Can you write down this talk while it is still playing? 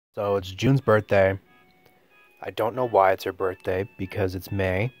So it's June's birthday. I don't know why it's her birthday because it's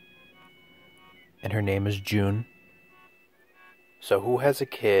May and her name is June. So who has a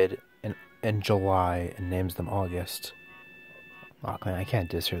kid in July and names them August? Oh man, I can't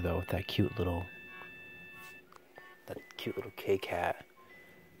diss her though with that cute little cake hat.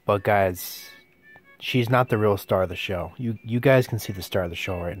 But guys, she's not the real star of the show. You guys can see the star of the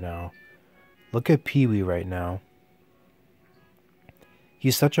show right now. Look at PeeWee right now.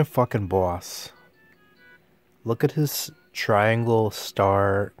 He's such a fucking boss. Look at his triangle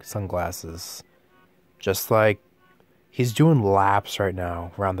star sunglasses. Just like he's doing laps right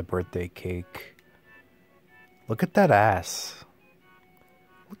now around the birthday cake. Look at that ass.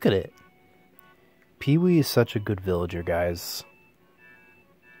 Look at it. PeeWee is such a good villager, guys.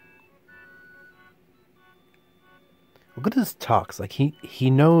 Look at his tux. Like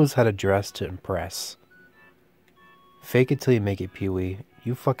he knows how to dress to impress. Fake it till you make it, PeeWee.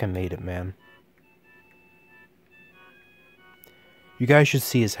 You fucking made it, man. You guys should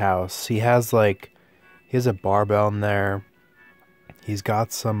see his house. He has a barbell in there. He's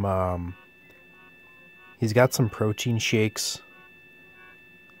got some protein shakes.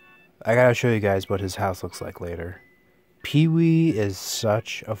 I gotta show you guys what his house looks like later. PeeWee is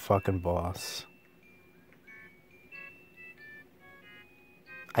such a fucking boss.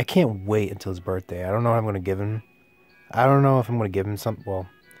 I can't wait until his birthday. I don't know what I'm gonna give him. I don't know if I'm gonna give him something. Well,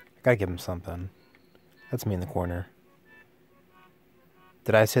 I gotta give him something. That's me in the corner.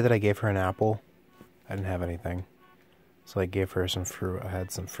 Did I say that I gave her an apple? I didn't have anything. So I gave her some fruit. I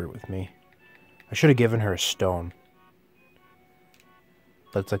had some fruit with me. I should have given her a stone.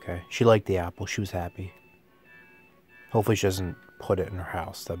 But it's okay. She liked the apple. She was happy. Hopefully she doesn't put it in her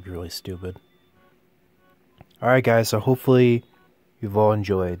house. That'd be really stupid. Alright guys, so hopefully you've all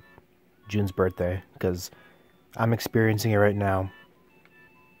enjoyed June's birthday. Because I'm experiencing it right now.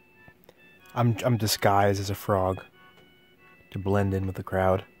 I'm disguised as a frog to blend in with the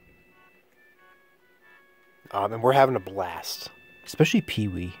crowd. And we're having a blast. Especially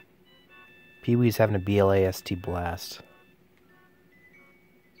PeeWee. PeeWee's having a BLAST blast.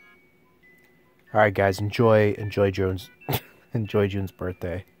 Alright guys, enjoy June's enjoy June's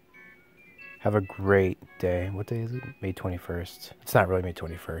birthday. Have a great day. What day is it? May 21st. It's not really May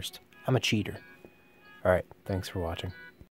 21st. I'm a cheater. Alright, thanks for watching.